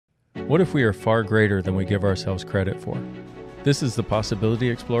What if we are far greater than we give ourselves credit for? This is the Possibility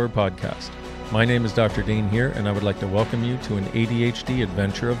Explorer podcast. My name is Dr. Dean here, and I would like to welcome you to an ADHD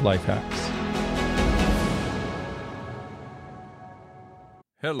adventure of life hacks.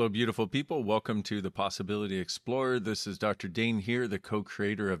 Hello, beautiful people. Welcome to the Possibility Explorer. This is Dr. Dean here, the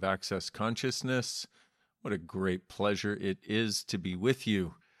co-creator of Access Consciousness. What a great pleasure it is to be with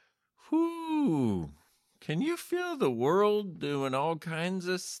you. Whoo! Can you feel the world doing all kinds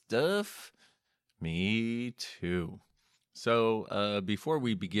of stuff? Me too. So before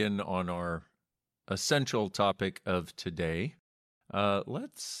we begin on our essential topic of today,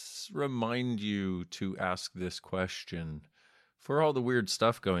 let's remind you to ask this question. For all the weird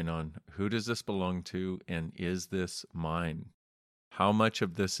stuff going on, who does this belong to, and is this mine? How much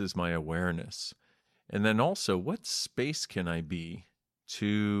of this is my awareness? And then also, what space can I be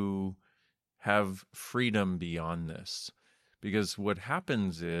to have freedom beyond this? Because what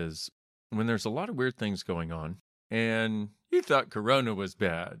happens is when there's a lot of weird things going on and you thought Corona was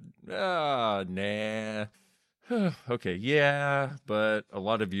bad. Nah. Okay, yeah, but a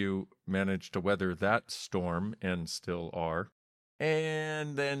lot of you managed to weather that storm and still are.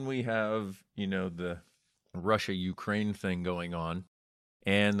 And then we have, the Russia-Ukraine thing going on,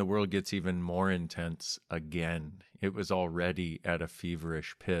 and the world gets even more intense again. It was already at a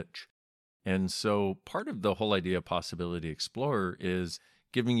feverish pitch. And so part of the whole idea of Possibility Explorer is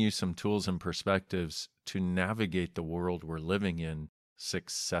giving you some tools and perspectives to navigate the world we're living in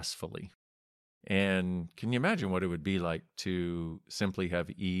successfully. And can you imagine what it would be like to simply have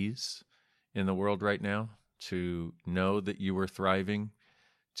ease in the world right now? To know that you were thriving,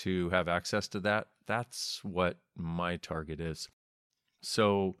 to have access to that? That's what my target is.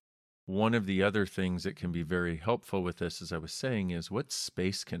 So one of the other things that can be very helpful with this, as I was saying, is what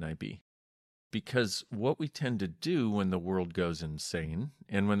space can I be? Because what we tend to do when the world goes insane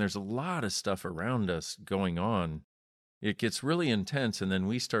and when there's a lot of stuff around us going on, it gets really intense, and then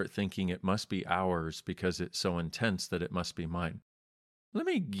we start thinking it must be ours because it's so intense that it must be mine. Let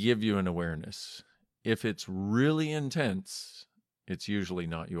me give you an awareness. If it's really intense, it's usually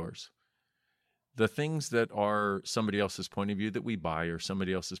not yours. The things that are somebody else's point of view that we buy or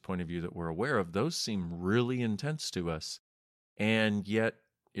somebody else's point of view that we're aware of, those seem really intense to us. And yet,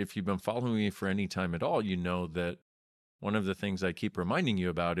 if you've been following me for any time at all, you know that one of the things I keep reminding you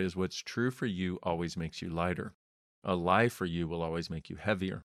about is what's true for you always makes you lighter. A lie for you will always make you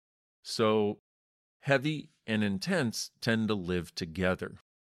heavier. So heavy and intense tend to live together.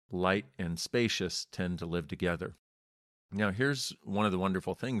 Light and spacious tend to live together. Now, here's one of the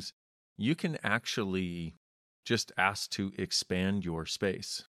wonderful things. You can actually just ask to expand your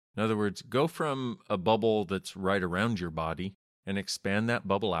space. In other words, go from a bubble that's right around your body and expand that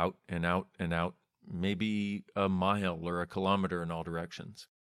bubble out and out and out, maybe a mile or a kilometer in all directions.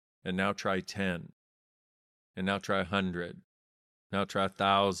 And now try 10. And now try 100. Now try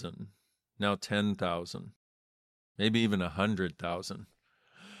 1,000. Now 10,000. Maybe even 100,000.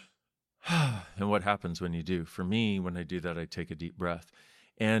 And what happens when you do? For me, when I do that, I take a deep breath.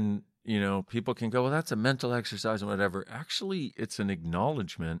 And, people can go, well, that's a mental exercise and whatever. Actually, it's an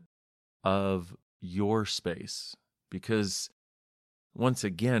acknowledgement of your space. Because once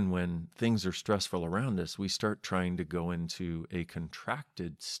again, when things are stressful around us, we start trying to go into a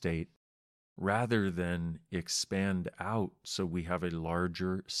contracted state rather than expand out so we have a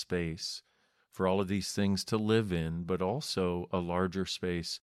larger space for all of these things to live in, but also a larger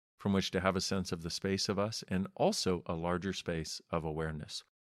space from which to have a sense of the space of us, and also a larger space of awareness.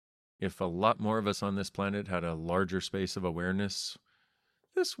 If a lot more of us on this planet had a larger space of awareness,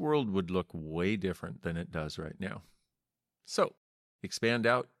 this world would look way different than it does right now. So, expand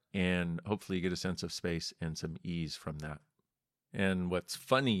out, and hopefully you get a sense of space and some ease from that. And what's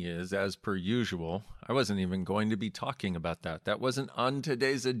funny is, as per usual, I wasn't even going to be talking about that. That wasn't on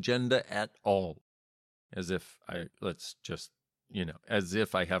today's agenda at all. As if I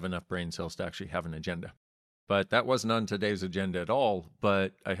have enough brain cells to actually have an agenda. But that wasn't on today's agenda at all,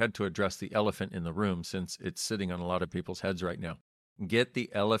 but I had to address the elephant in the room since it's sitting on a lot of people's heads right now. Get the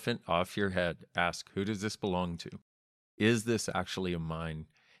elephant off your head. Ask, who does this belong to? Is this actually of mine?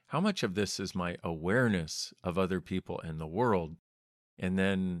 How much of this is my awareness of other people and the world? And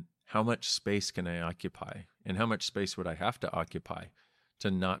then how much space can I occupy? And how much space would I have to occupy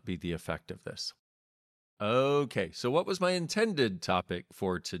to not be the effect of this? Okay, so what was my intended topic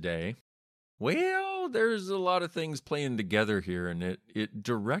for today? Well, there's a lot of things playing together here, and it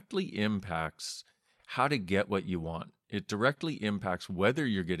directly impacts how to get what you want. It directly impacts whether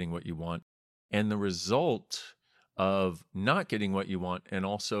you're getting what you want and the result of not getting what you want, and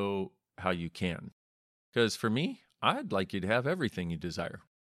also how you can. Because for me, I'd like you to have everything you desire.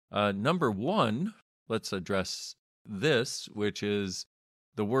 Number one, let's address this, which is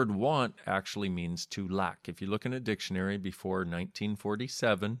the word want actually means to lack. If you look in a dictionary before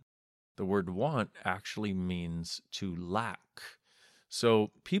 1947, the word want actually means to lack.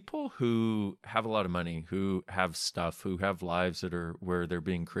 So people who have a lot of money, who have stuff, who have lives that are where they're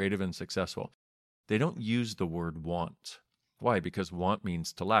being creative and successful, they don't use the word want. Why? Because want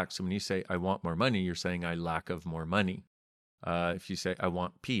means to lack. So when you say, I want more money, you're saying, I lack of more money. If you say, I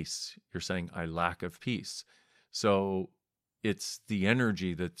want peace, you're saying, I lack of peace. So it's the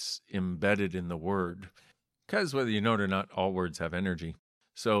energy that's embedded in the word. Because whether you know it or not, all words have energy.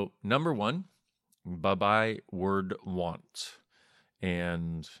 So number one, bye-bye word want.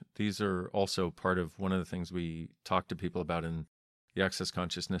 And these are also part of one of the things we talk to people about in the Access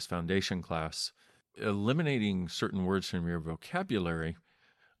Consciousness Foundation class. Eliminating certain words from your vocabulary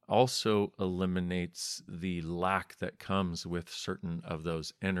also eliminates the lack that comes with certain of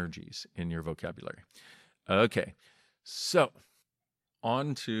those energies in your vocabulary. Okay, so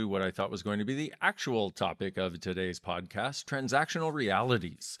on to what I thought was going to be the actual topic of today's podcast, transactional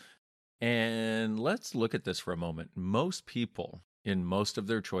realities. And let's look at this for a moment. Most people, in most of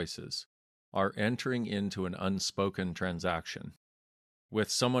their choices, are entering into an unspoken transaction with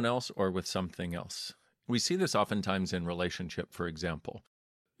someone else or with something else. We see this oftentimes in relationship, for example.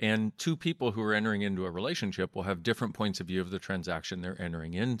 And two people who are entering into a relationship will have different points of view of the transaction they're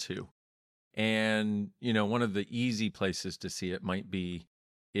entering into. And, one of the easy places to see it might be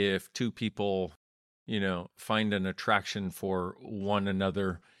if two people, find an attraction for one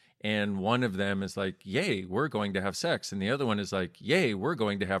another, and one of them is like, yay, we're going to have sex. And the other one is like, yay, we're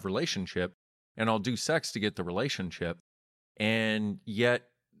going to have relationship. And I'll do sex to get the relationship. And yet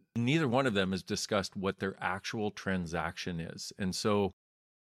neither one of them has discussed what their actual transaction is. And so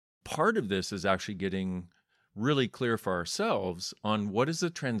part of this is actually getting really clear for ourselves on what is the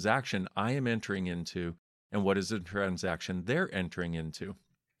transaction I am entering into and what is the transaction they're entering into.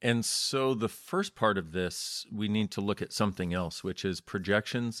 And so the first part of this, we need to look at something else, which is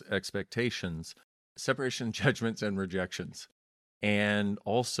projections, expectations, separation, judgments, and rejections, and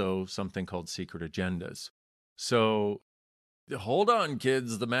also something called secret agendas. So hold on,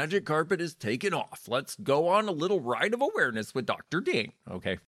 kids. The magic carpet is taken off. Let's go on a little ride of awareness with Dr. Ding.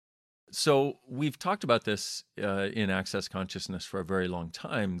 Okay. So we've talked about this in Access Consciousness for a very long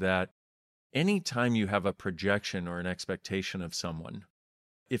time, that anytime you have a projection or an expectation of someone,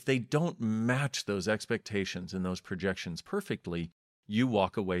 if they don't match those expectations and those projections perfectly, you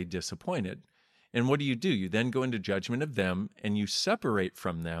walk away disappointed. And what do? You then go into judgment of them, and you separate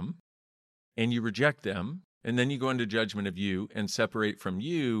from them, and you reject them. And then you go into judgment of you and separate from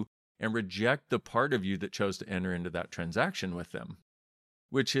you and reject the part of you that chose to enter into that transaction with them,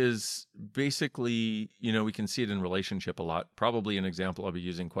 which is basically, we can see it in relationship a lot. Probably an example I'll be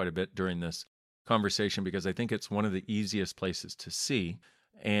using quite a bit during this conversation, because I think it's one of the easiest places to see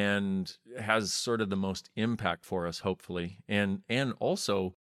and has sort of the most impact for us, hopefully. And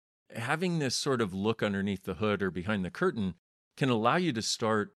also having this sort of look underneath the hood or behind the curtain can allow you to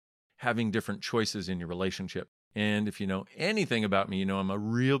start having different choices in your relationship. And if you know anything about me, I'm a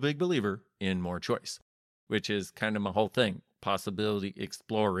real big believer in more choice, which is kind of my whole thing. Possibility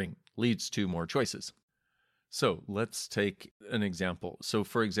exploring leads to more choices. So let's take an example. So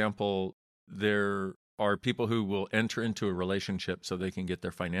for example, there are people who will enter into a relationship so they can get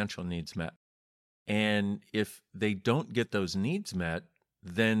their financial needs met. And if they don't get those needs met,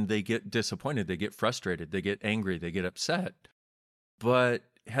 then they get disappointed, they get frustrated, they get angry, they get upset. But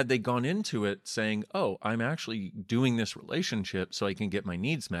had they gone into it saying, oh, I'm actually doing this relationship so I can get my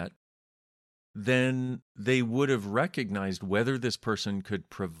needs met, then they would have recognized whether this person could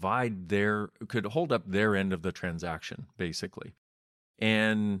could hold up their end of the transaction, basically.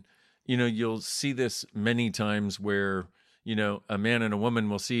 And, you'll see this many times where, a man and a woman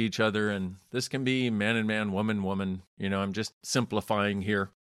will see each other, and this can be man and man, woman, woman. I'm just simplifying here.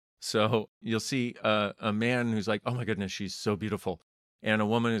 So you'll see a man who's like, oh my goodness, she's so beautiful. And a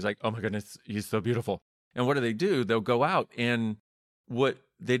woman who's like, oh my goodness, he's so beautiful. And what do? They'll go out, and what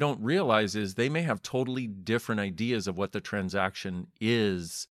they don't realize is they may have totally different ideas of what the transaction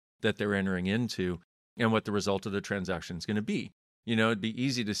is that they're entering into and what the result of the transaction is going to be. It'd be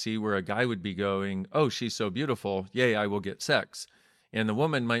easy to see where a guy would be going, oh, she's so beautiful, yay, I will get sex. And the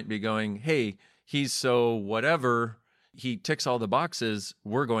woman might be going, hey, he's so whatever, he ticks all the boxes,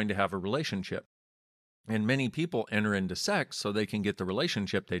 we're going to have a relationship. And many people enter into sex so they can get the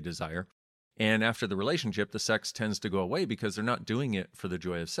relationship they desire. And after the relationship, the sex tends to go away because they're not doing it for the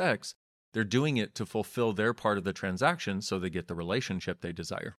joy of sex. They're doing it to fulfill their part of the transaction so they get the relationship they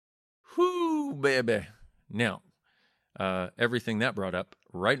desire. Whoo, baby. Now, everything that brought up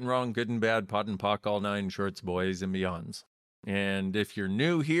right and wrong, good and bad, pot and pock, all nine shorts, boys and beyonds. And if you're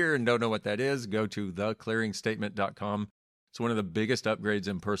new here and don't know what that is, go to theclearingstatement.com. It's one of the biggest upgrades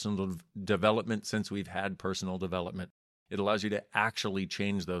in personal development since we've had personal development. It allows you to actually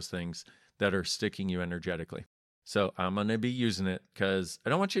change those things that are sticking you energetically. So I'm going to be using it because I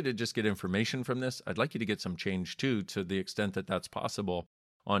don't want you to just get information from this. I'd like you to get some change too, to the extent that that's possible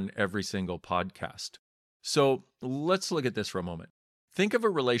on every single podcast. So let's look at this for a moment. Think of a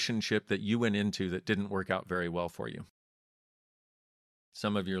relationship that you went into that didn't work out very well for you.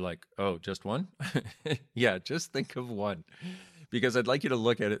 Some of you are like, oh, just one? Yeah, just think of one, because I'd like you to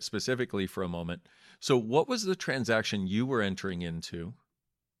look at it specifically for a moment. So what was the transaction you were entering into?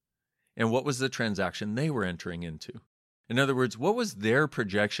 And what was the transaction they were entering into? In other words, what was their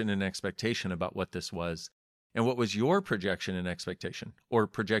projection and expectation about what this was? And what was your projection and expectation, or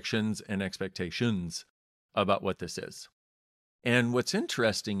projections and expectations about what this is? And what's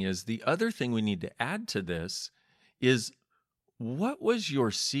interesting is the other thing we need to add to this is, what was your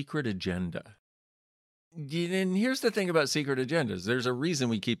secret agenda? And here's the thing about secret agendas. There's a reason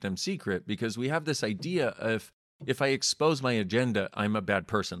we keep them secret, because we have this idea of, if I expose my agenda, I'm a bad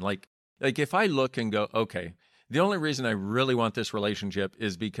person. Like if I look and go, okay, the only reason I really want this relationship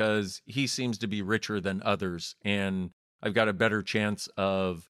is because he seems to be richer than others, and I've got a better chance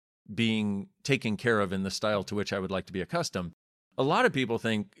of being taken care of in the style to which I would like to be accustomed. A lot of people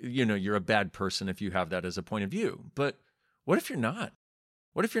think, you're a bad person if you have that as a point of view. But what if you're not?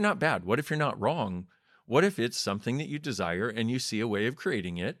 What if you're not bad? What if you're not wrong? What if it's something that you desire and you see a way of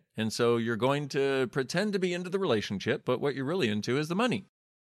creating it? And so you're going to pretend to be into the relationship, but what you're really into is the money.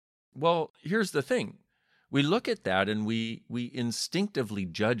 Well, here's the thing. We look at that and we instinctively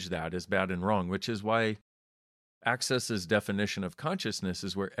judge that as bad and wrong, which is why Access's definition of consciousness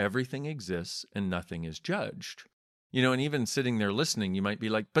is where everything exists and nothing is judged. And even sitting there listening, you might be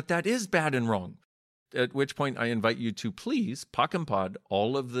like, but that is bad and wrong. At which point I invite you to please pock and pod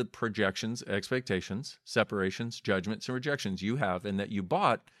all of the projections, expectations, separations, judgments, and rejections you have and that you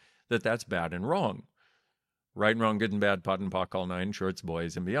bought that's bad and wrong. Right and wrong, good and bad, pot and pock, all nine shorts,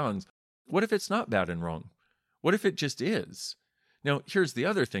 boys and beyonds. What if it's not bad and wrong? What if it just is? Now, here's the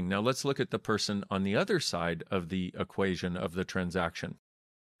other thing. Now, let's look at the person on the other side of the equation of the transaction.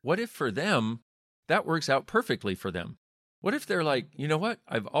 What if for them, that works out perfectly for them? What if they're like, you know what?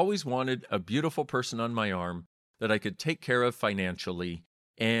 I've always wanted a beautiful person on my arm that I could take care of financially,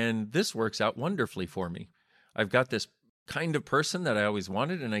 and this works out wonderfully for me. I've got this kind of person that I always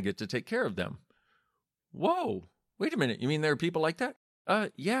wanted, and I get to take care of them. Whoa, wait a minute. You mean there are people like that?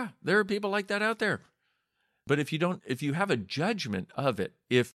 Yeah, there are people like that out there. But if you have a judgment of it,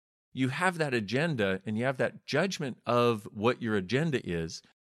 if you have that agenda and you have that judgment of what your agenda is,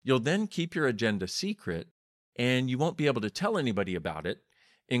 you'll then keep your agenda secret, and you won't be able to tell anybody about it,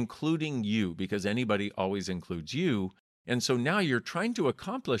 including you, because anybody always includes you. And so now you're trying to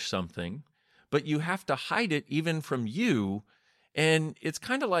accomplish something, but you have to hide it even from you. And it's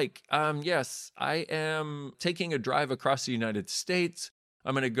kind of like, yes, I am taking a drive across the United States.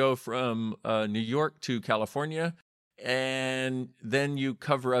 I'm going to go from New York to California, and then you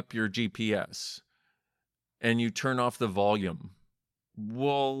cover up your GPS and you turn off the volume.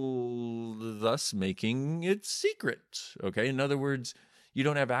 Well, thus making it secret, okay? In other words, you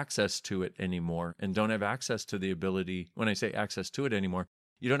don't have access to it anymore, and don't have access to the ability, when I say access to it anymore,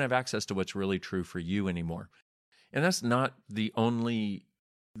 you don't have access to what's really true for you anymore. And that's not the only,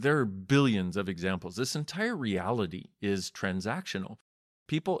 there are billions of examples. This entire reality is transactional.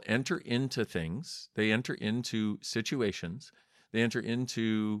 People enter into things, they enter into situations, they enter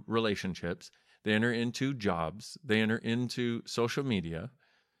into relationships, they enter into jobs, they enter into social media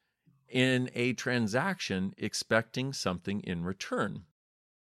in a transaction expecting something in return.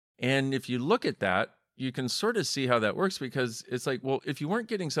 And if you look at that, you can sort of see how that works, because it's like, well, if you weren't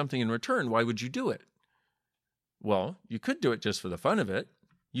getting something in return, why would you do it? Well, you could do it just for the fun of it.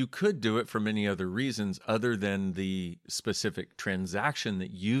 You could do it for many other reasons other than the specific transaction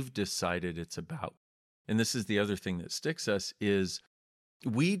that you've decided it's about. And this is the other thing that sticks us, is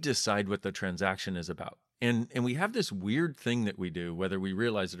we decide what the transaction is about. And we have this weird thing that we do, whether we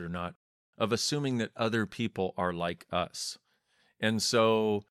realize it or not, of assuming that other people are like us. And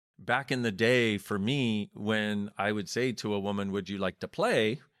so back in the day, for me, when I would say to a woman, would you like to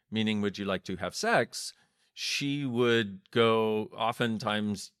play? Meaning, would you like to have sex? She would go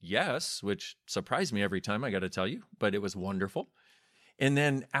oftentimes yes, which surprised me every time, I got to tell you, but it was wonderful. And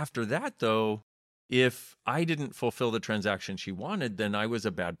then after that, though, if I didn't fulfill the transaction she wanted, then I was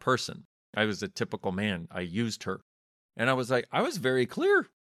a bad person. I was a typical man. I used her. And I was like, I was very clear.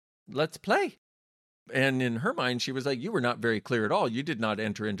 Let's play. And in her mind, she was like, you were not very clear at all. You did not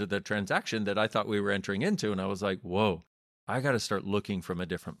enter into the transaction that I thought we were entering into. And I was like, whoa, I got to start looking from a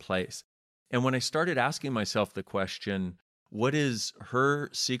different place. And when I started asking myself the question, what is her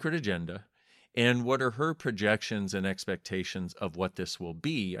secret agenda? And what are her projections and expectations of what this will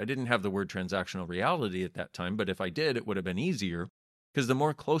be? I didn't have the word transactional reality at that time, but if I did, it would have been easier, because the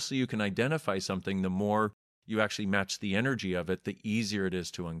more closely you can identify something, the more you actually match the energy of it, the easier it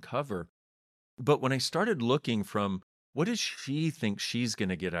is to uncover. But when I started looking from what does she think she's going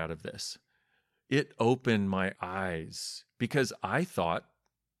to get out of this, it opened my eyes, because I thought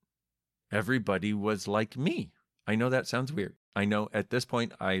everybody was like me. I know that sounds weird. I know at this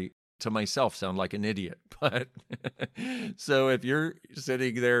point I to myself sound like an idiot, but so if you're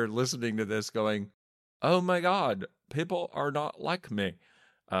sitting there listening to this going, oh my God, people are not like me.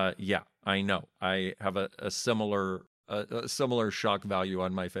 Yeah, I know. I have a similar shock value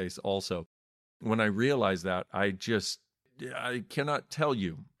on my face also. When I realized that, I cannot tell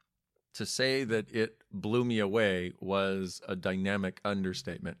you, to say that it blew me away was a dynamic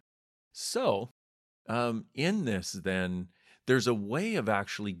understatement. So, in this, then, there's a way of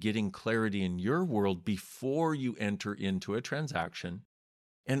actually getting clarity in your world before you enter into a transaction.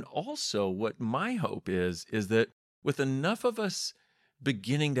 And also, what my hope is that with enough of us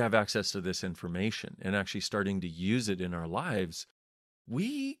beginning to have access to this information and actually starting to use it in our lives,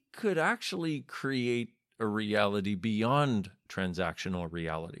 we could actually create a reality beyond transactional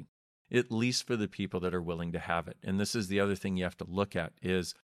reality, at least for the people that are willing to have it. And this is the other thing you have to look at,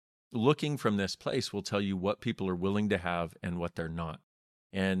 is looking from this place will tell you what people are willing to have and what they're not.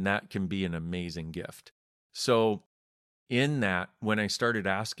 And that can be an amazing gift. So in that, when I started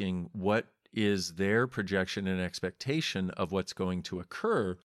asking what is their projection and expectation of what's going to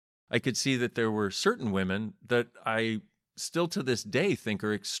occur, I could see that there were certain women that I still to this day think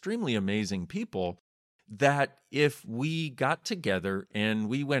are extremely amazing people, that if we got together and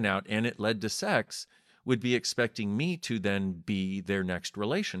we went out and it led to sex, would be expecting me to then be their next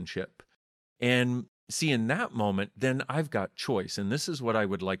relationship. And see, in that moment, then I've got choice. And this is what I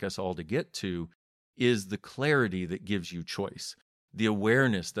would like us all to get to, is the clarity that gives you choice, the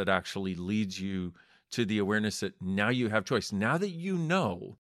awareness that actually leads you to the awareness that now you have choice. Now that you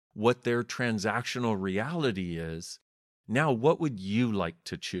know what their transactional reality is, now what would you like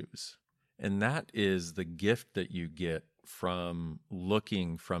to choose? And that is the gift that you get from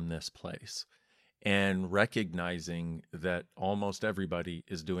looking from this place and recognizing that almost everybody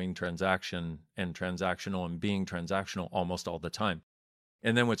is doing transaction and transactional and being transactional almost all the time.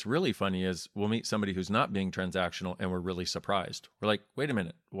 And then what's really funny is we'll meet somebody who's not being transactional and we're really surprised. We're like, wait a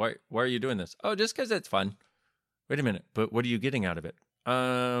minute, why are you doing this? Oh, just because it's fun. Wait a minute, but what are you getting out of it?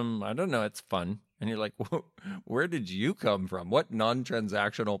 I don't know, it's fun. And you're like, where did you come from? What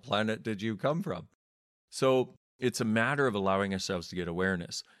non-transactional planet did you come from? So it's a matter of allowing ourselves to get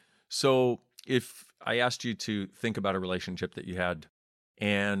awareness. So if I asked you to think about a relationship that you had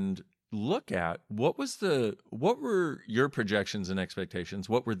and look at what were your projections and expectations?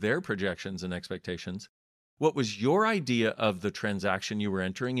 What were their projections and expectations? What was your idea of the transaction you were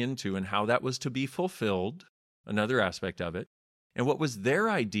entering into and how that was to be fulfilled? Another aspect of it. And what was their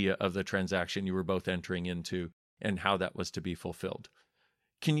idea of the transaction you were both entering into and how that was to be fulfilled?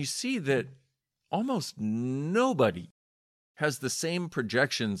 Can you see that almost nobody has the same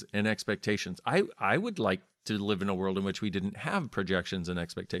projections and expectations? I would like to live in a world in which we didn't have projections and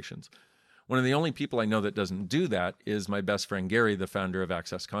expectations. One of the only people I know that doesn't do that is my best friend Gary, the founder of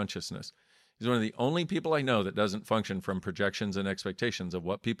Access Consciousness. He's one of the only people I know that doesn't function from projections and expectations of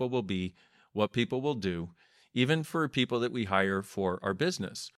what people will be, what people will do, even for people that we hire for our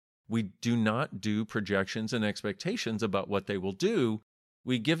business. We do not do projections and expectations about what they will do.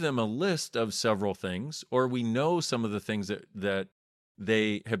 We give them a list of several things, or we know some of the things that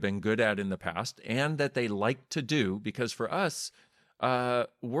they have been good at in the past and that they like to do, because for us,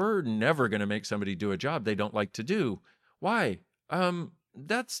 we're never going to make somebody do a job they don't like to do. Why?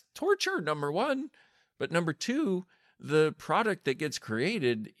 That's torture, number one. But number two, the product that gets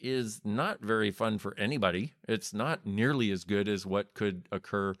created is not very fun for anybody. It's not nearly as good as what could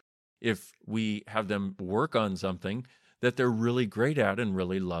occur if we have them work on something that they're really great at and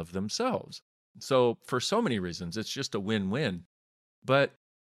really love themselves. So for so many reasons, it's just a win-win. But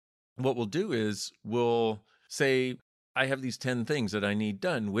what we'll do is we'll say, I have these 10 things that I need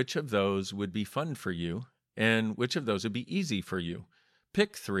done. Which of those would be fun for you? And which of those would be easy for you?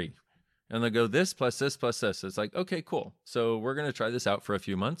 Pick 3. And they'll go this plus this plus this. It's like, okay, cool. So we're going to try this out for a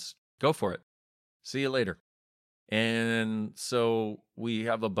few months. Go for it. See you later. And so we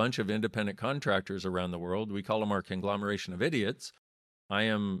have a bunch of independent contractors around the world. We call them our conglomeration of idiots. I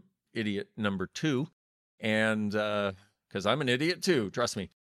am idiot number 2. And because I'm an idiot too, trust me.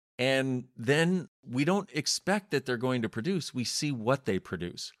 And then we don't expect that they're going to produce. We see what they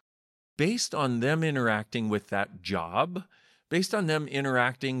produce based on them interacting with that job, based on them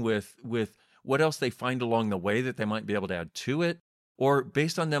interacting with what else they find along the way that they might be able to add to it, or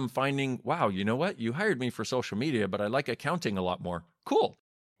based on them finding, wow, you know what? You hired me for social media, but I like accounting a lot more. Cool.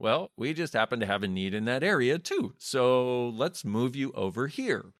 Well, we just happen to have a need in that area too. So let's move you over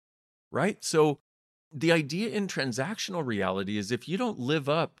here, right? So the idea in transactional reality is if you don't live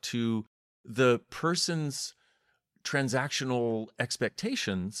up to the person's transactional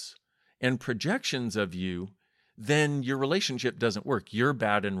expectations and projections of you, then your relationship doesn't work. You're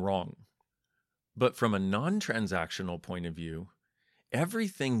bad and wrong. But from a non-transactional point of view,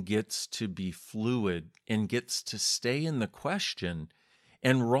 everything gets to be fluid and gets to stay in the question,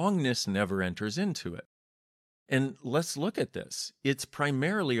 and wrongness never enters into it. And let's look at this. It's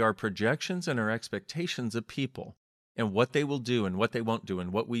primarily our projections and our expectations of people and what they will do and what they won't do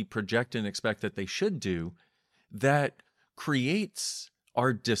and what we project and expect that they should do that creates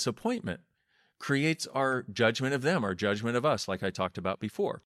our disappointment, creates our judgment of them, our judgment of us, like I talked about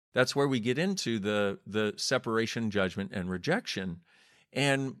before. That's where we get into the separation, judgment, and rejection.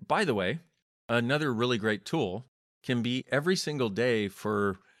 And by the way, another really great tool can be every single day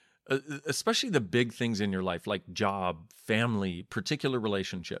for especially the big things in your life, like job, family, particular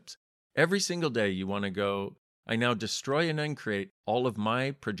relationships. Every single day you want to go, I now destroy and uncreate all of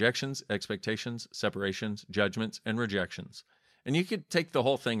my projections, expectations, separations, judgments, and rejections. And you could take the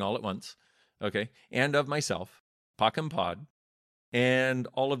whole thing all at once, okay? And of myself, POC and POD, and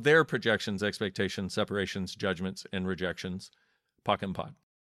all of their projections, expectations, separations, judgments, and rejections, POC and POD.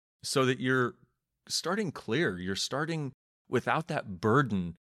 So that you're starting clear, you're starting without that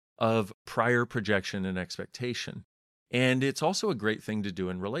burden of prior projection and expectation. And it's also a great thing to do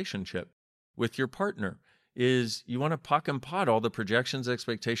in relationship with your partner is you want to POC and POD all the projections,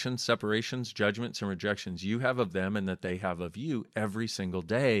 expectations, separations, judgments, and rejections you have of them and that they have of you every single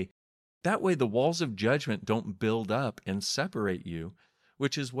day. That way the walls of judgment don't build up and separate you,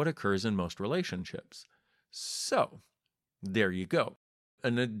 which is what occurs in most relationships. So there you go.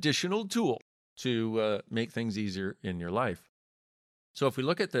 An additional tool to make things easier in your life. So if we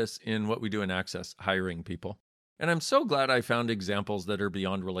look at this in what we do in Access, hiring people, and I'm so glad I found examples that are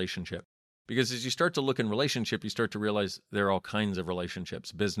beyond relationship, because as you start to look in relationship, you start to realize there are all kinds of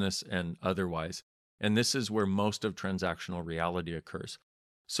relationships, business and otherwise. And this is where most of transactional reality occurs.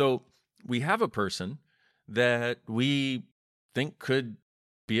 So we have a person that we think could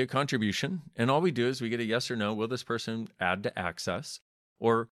be a contribution, and all we do is we get a yes or no. Will this person add to Access?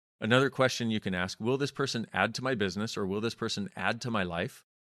 Or another question you can ask, will this person add to my business or will this person add to my life?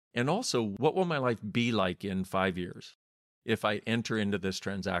 And also, what will my life be like in 5 years if I enter into this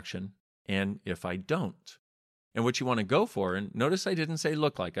transaction and if I don't? And what you want to go for, and notice I didn't say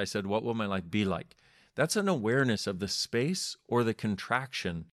look like, I said, what will my life be like? That's an awareness of the space or the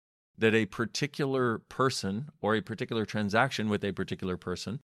contraction that a particular person or a particular transaction with a particular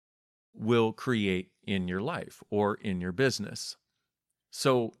person will create in your life or in your business.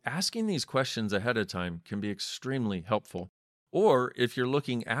 So asking these questions ahead of time can be extremely helpful. Or if you're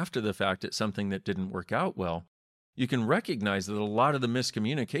looking after the fact at something that didn't work out well, you can recognize that a lot of the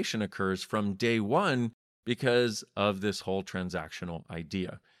miscommunication occurs from day one because of this whole transactional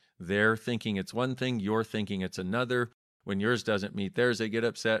idea. They're thinking it's one thing, you're thinking it's another. When yours doesn't meet theirs, they get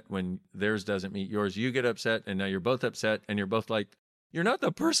upset. When theirs doesn't meet yours, you get upset. And now you're both upset and you're both like, you're not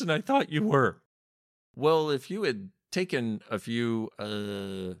the person I thought you were. Well, if you had taken a few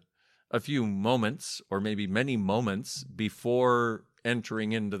moments or maybe many moments before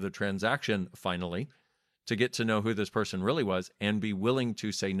entering into the transaction finally to get to know who this person really was and be willing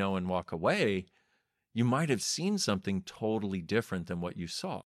to say no and walk away, you might have seen something totally different than what you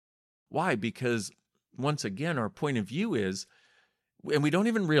saw. Why? Because once again, our point of view is, and we don't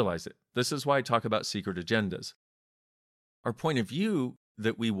even realize it. This is why I talk about secret agendas. Our point of view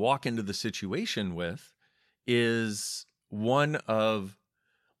that we walk into the situation with is one of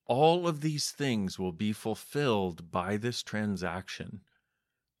all of these things will be fulfilled by this transaction,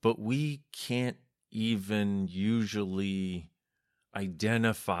 but we can't even usually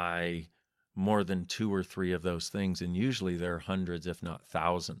identify more than 2 or 3 of those things. And usually there are hundreds, if not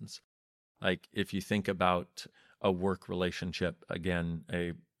thousands. Like if you think about a work relationship, again,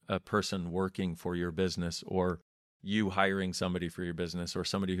 a person working for your business or you hiring somebody for your business or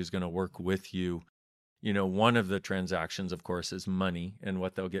somebody who's going to work with you. You know, one of the transactions, of course, is money and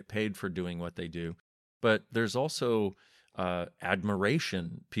what they'll get paid for doing what they do. But there's also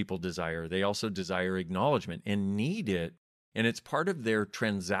admiration people desire. They also desire acknowledgement and need it. And it's part of their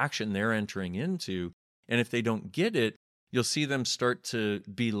transaction they're entering into. And if they don't get it, you'll see them start to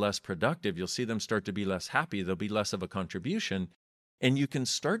be less productive. You'll see them start to be less happy. There'll be less of a contribution. And you can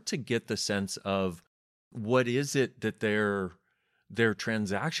start to get the sense of what is it that their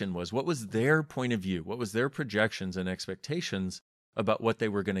transaction was? What was their point of view? What was their projections and expectations about what they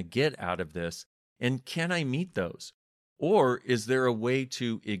were going to get out of this? And can I meet those? Or is there a way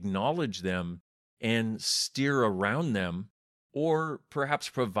to acknowledge them and steer around them, or perhaps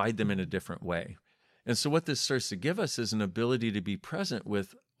provide them in a different way? And so what this starts to give us is an ability to be present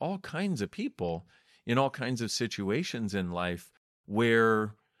with all kinds of people in all kinds of situations in life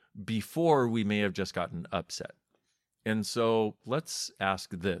where before we may have just gotten upset. And so let's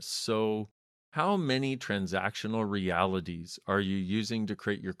ask this. So how many transactional realities are you using to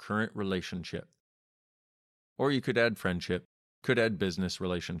create your current relationship? Or you could add friendship, could add business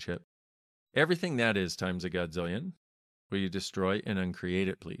relationship. Everything that is times a godzillion. Will you destroy and uncreate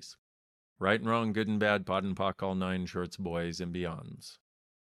it, please? Right and wrong, good and bad, pod and pock, all nine shorts, boys and beyonds.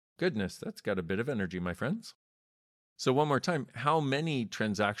 Goodness, that's got a bit of energy, my friends. So one more time, how many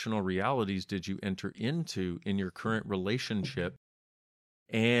transactional realities did you enter into in your current relationship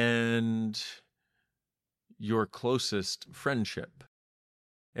and your closest friendship?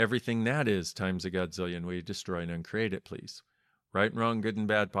 Everything that is times a godzillion. Will you destroy and uncreate it, please? Right and wrong, good and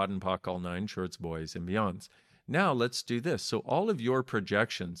bad, pod and pock, all nine shorts, boys and beyonds. Now let's do this. So all of your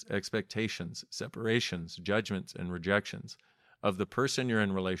projections, expectations, separations, judgments, and rejections of the person you're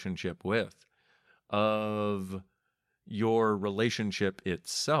in relationship with, of your relationship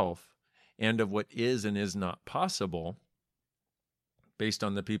itself, and of what is and is not possible based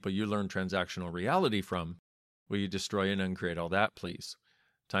on the people you learn transactional reality from, will you destroy and uncreate all that, please?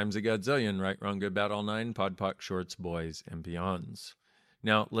 Times a godzillion, right, wrong, good, bad, all nine, pod, pock, shorts, boys, and beyonds.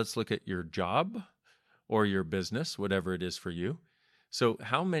 Now let's look at your job or your business, whatever it is for you. So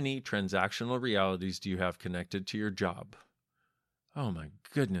how many transactional realities do you have connected to your job? Oh my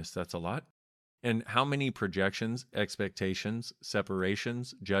goodness, that's a lot. And how many projections, expectations,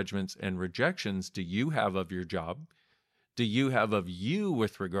 separations, judgments, and rejections do you have of your job? Do you have of you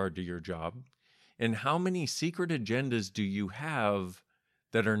with regard to your job? And how many secret agendas do you have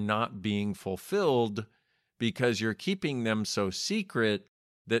that are not being fulfilled because you're keeping them so secret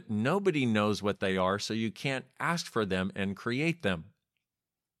that nobody knows what they are, so you can't ask for them and create them?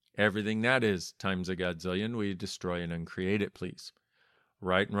 Everything that is times a godzillion, will you destroy and uncreate it, please?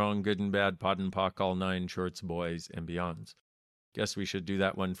 Right and wrong, good and bad, pod and pock, all nine shorts, boys and beyonds. Guess we should do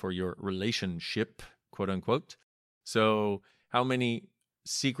that one for your relationship, quote unquote. So how many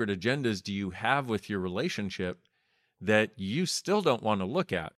secret agendas do you have with your relationship that you still don't want to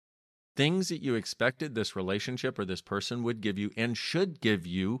look at? Things that you expected this relationship or this person would give you and should give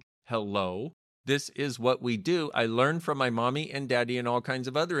you. Hello, this is what we do. I learned from my mommy and daddy and all kinds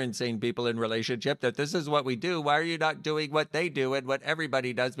of other insane people in relationship that this is what we do. Why are you not doing what they do and what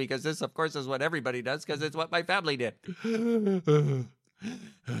everybody does? Because this, of course, is what everybody does because it's what my family did.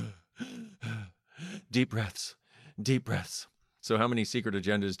 Deep breaths, deep breaths. So how many secret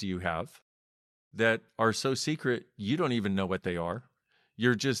agendas do you have that are so secret you don't even know what they are?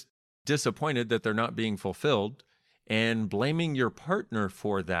 You're just disappointed that they're not being fulfilled and blaming your partner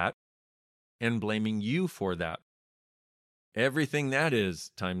for that and blaming you for that. Everything that is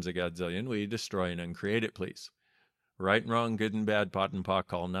times a godzillion, will you destroy and uncreate it, please? Right and wrong, good and bad, pot and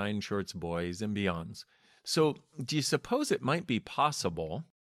pock, all nine shorts, boys and beyonds. So do you suppose it might be possible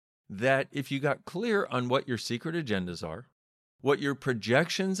that if you got clear on what your secret agendas are, what your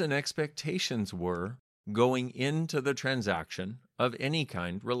projections and expectations were going into the transaction of any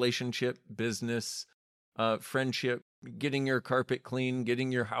kind, relationship, business, friendship, getting your carpet cleaned,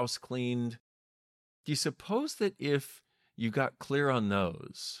 getting your house cleaned, do you suppose that if you got clear on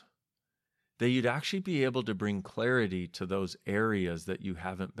those, that you'd actually be able to bring clarity to those areas that you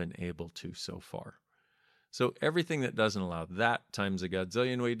haven't been able to so far? So everything that doesn't allow that times a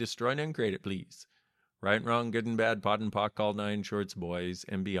godzillion, will you destroy and uncreate it, please? Right and wrong, good and bad, pot and pock, all nine shorts, boys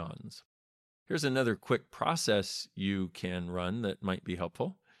and beyonds. Here's another quick process you can run that might be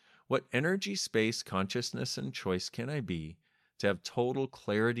helpful. What energy, space, consciousness, and choice can I be to have total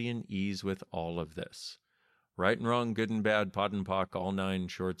clarity and ease with all of this? Right and wrong, good and bad, pot and pock, all nine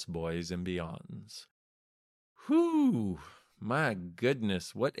shorts, boys and beyonds. Whew, my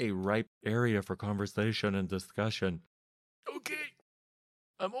goodness, what a ripe area for conversation and discussion. Okay,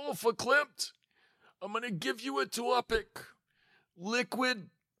 I'm all verklempt. I'm going to give you a topic.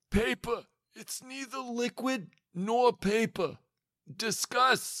 Liquid paper. It's neither liquid nor paper.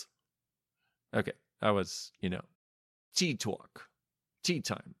 Discuss. Okay, that was, tea talk, tea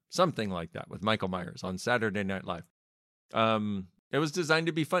time, something like that with Michael Myers on Saturday Night Live. It was designed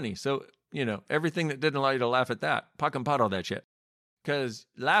to be funny. So, everything that didn't allow you to laugh at that, pock and pot all that shit. Because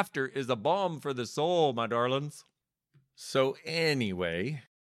laughter is a balm for the soul, my darlings. So anyway,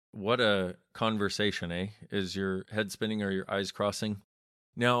 what a conversation, eh? Is your head spinning or your eyes crossing?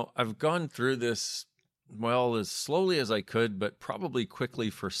 Now, I've gone through this, well, as slowly as I could, but probably quickly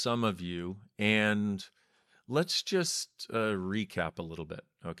for some of you. And let's just recap a little bit,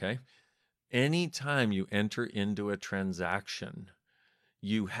 okay? Anytime you enter into a transaction,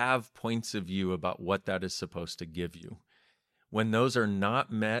 you have points of view about what that is supposed to give you. When those are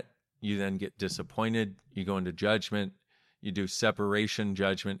not met, you then get disappointed, you go into judgment, you do separation,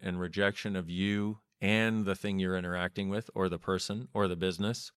 judgment, and rejection of you and the thing you're interacting with, or the person, or the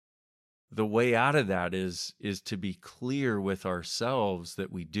business. The way out of that is to be clear with ourselves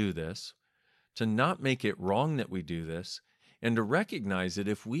that we do this, to not make it wrong that we do this, and to recognize that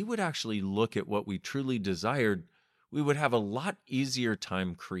if we would actually look at what we truly desired, we would have a lot easier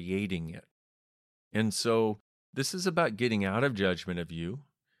time creating it. And so this is about getting out of judgment of you,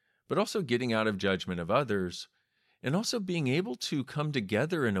 but also getting out of judgment of others, and also being able to come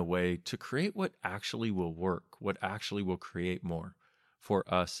together in a way to create what actually will work, what actually will create more for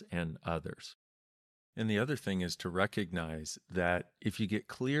us and others. And the other thing is to recognize that if you get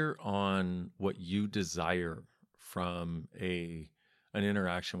clear on what you desire from an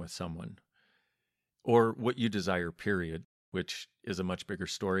interaction with someone, or what you desire, period, which is a much bigger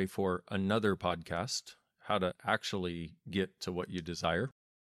story for another podcast, how to actually get to what you desire,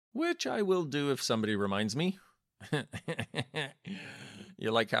 which I will do if somebody reminds me. You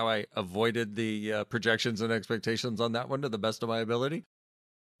like how I avoided the projections and expectations on that one to the best of my ability?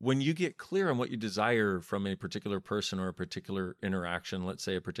 When you get clear on what you desire from a particular person or a particular interaction, let's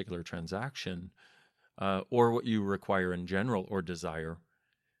say a particular transaction, or what you require in general or desire,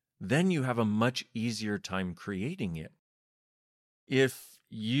 then you have a much easier time creating it. If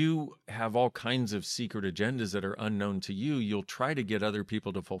you have all kinds of secret agendas that are unknown to you, you'll try to get other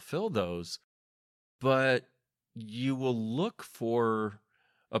people to fulfill those, but you will look for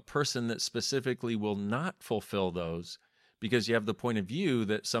a person that specifically will not fulfill those because you have the point of view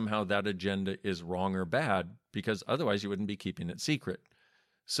that somehow that agenda is wrong or bad, because otherwise you wouldn't be keeping it secret.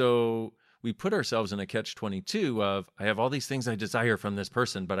 So we put ourselves in a catch-22 of, I have all these things I desire from this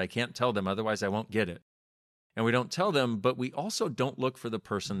person, but I can't tell them, otherwise I won't get it. And we don't tell them, but we also don't look for the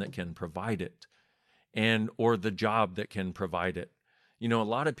person that can provide it, or the job that can provide it. A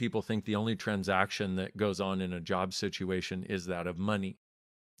lot of people think the only transaction that goes on in a job situation is that of money.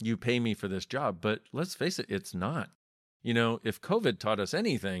 You pay me for this job, but let's face it, it's not. If COVID taught us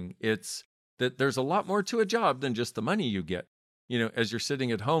anything, it's that there's a lot more to a job than just the money you get. As you're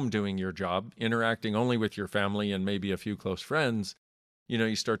sitting at home doing your job, interacting only with your family and maybe a few close friends,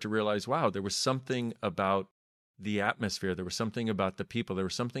 you start to realize, wow, there was something about the atmosphere. There was something about the people. There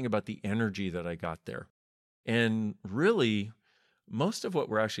was something about the energy that I got there. And really, most of what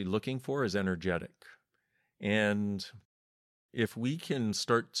we're actually looking for is energetic. And if we can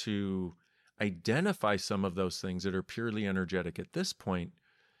start to identify some of those things that are purely energetic at this point,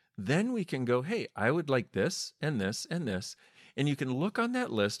 then we can go, hey, I would like this and this and this. And you can look on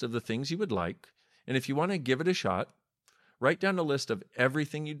that list of the things you would like. And if you want to give it a shot, write down a list of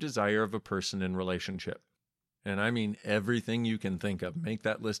everything you desire of a person in relationship. And I mean everything you can think of. Make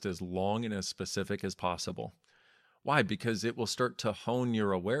that list as long and as specific as possible. Why? Because it will start to hone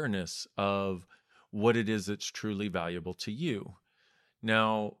your awareness of what it is that's truly valuable to you.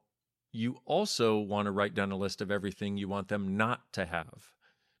 Now, you also want to write down a list of everything you want them not to have.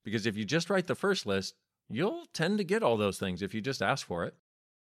 Because if you just write the first list, you'll tend to get all those things if you just ask for it.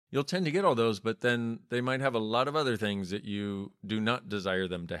 You'll tend to get all those, but then they might have a lot of other things that you do not desire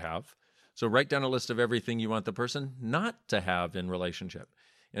them to have. So write down a list of everything you want the person not to have in relationship.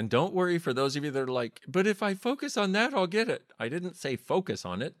 And don't worry for those of you that are like, but if I focus on that, I'll get it. I didn't say focus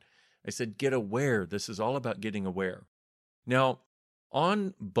on it. I said get aware. This is all about getting aware. Now,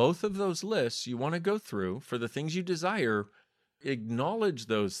 on both of those lists, you want to go through, for the things you desire, acknowledge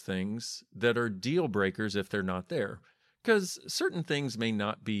those things that are deal breakers if they're not there. Because certain things may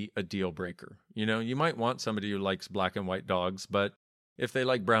not be a deal breaker. You might want somebody who likes black and white dogs, but if they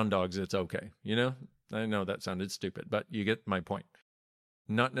like brown dogs, it's okay. I know that sounded stupid, but you get my point.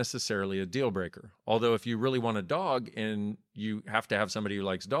 Not necessarily a deal breaker. Although if you really want a dog and you have to have somebody who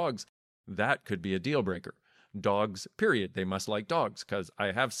likes dogs, that could be a deal breaker. Dogs, period. They must like dogs because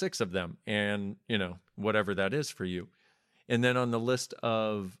I have 6 of them and, whatever that is for you. And then on the list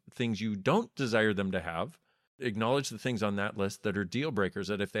of things you don't desire them to have, acknowledge the things on that list that are deal breakers,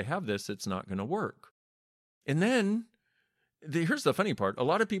 that if they have this, it's not going to work. And then here's the funny part. A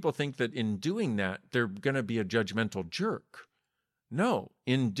lot of people think that in doing that, they're going to be a judgmental jerk. No,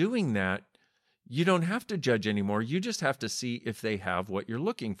 in doing that, you don't have to judge anymore. You just have to see if they have what you're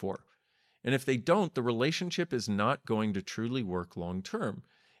looking for. And if they don't, the relationship is not going to truly work long term.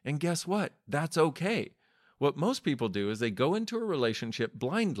 And guess what? That's okay. What most people do is they go into a relationship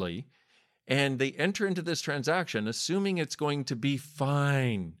blindly and they enter into this transaction assuming it's going to be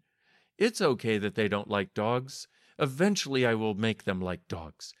fine. It's okay that they don't like dogs. Eventually, I will make them like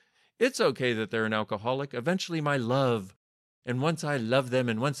dogs. It's okay that they're an alcoholic. Eventually, my love. And once I love them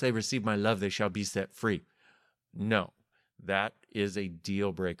and once they receive my love, they shall be set free. No, that is a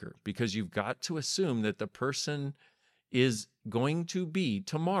deal breaker because you've got to assume that the person is going to be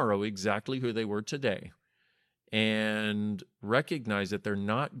tomorrow exactly who they were today and recognize that they're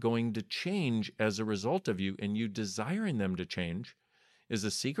not going to change as a result of you, and you desiring them to change is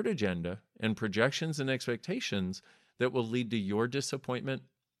a secret agenda and projections and expectations that will lead to your disappointment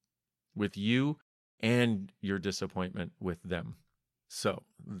with you and your disappointment with them. So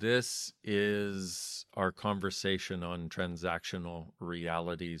this is our conversation on transactional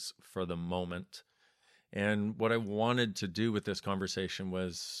realities for the moment. And what I wanted to do with this conversation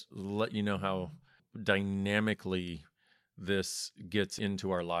was let you know how dynamically this gets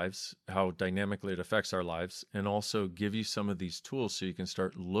into our lives, how dynamically it affects our lives, and also give you some of these tools so you can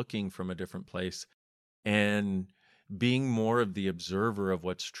start looking from a different place and being more of the observer of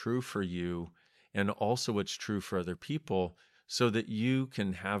what's true for you and also what's true for other people so that you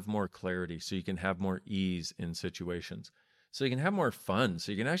can have more clarity, so you can have more ease in situations, so you can have more fun,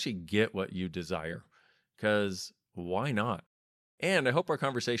 so you can actually get what you desire. Because why not? And I hope our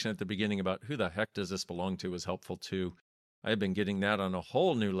conversation at the beginning about who the heck does this belong to was helpful too. I've been getting that on a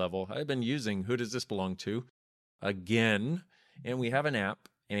whole new level. I've been using who does this belong to again, and we have an app,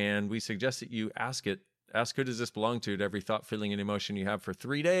 and we suggest that you ask who does this belong to every thought, feeling, and emotion you have for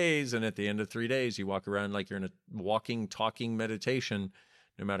 3 days. And at the end of 3 days, you walk around like you're in a walking, talking meditation,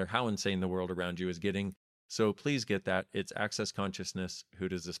 no matter how insane the world around you is getting. So please get that. It's Access Consciousness. Who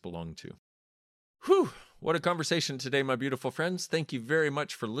does this belong to? Whew, what a conversation today, my beautiful friends. Thank you very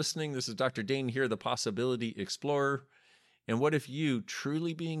much for listening. This is Dr. Dane here, the Possibility Explorer. And what if you,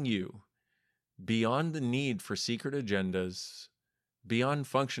 truly being you, beyond the need for secret agendas, beyond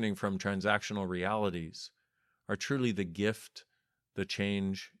functioning from transactional realities, are truly the gift, the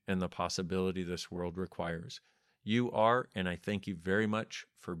change, and the possibility this world requires? You are, and I thank you very much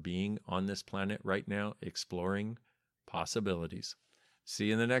for being on this planet right now, exploring possibilities. See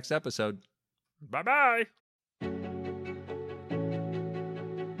you in the next episode. Bye-bye.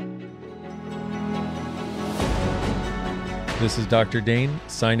 This is Dr. Dane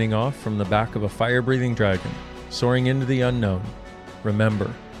signing off from the back of a fire-breathing dragon, soaring into the unknown.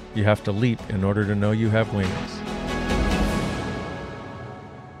 Remember, you have to leap in order to know you have wings.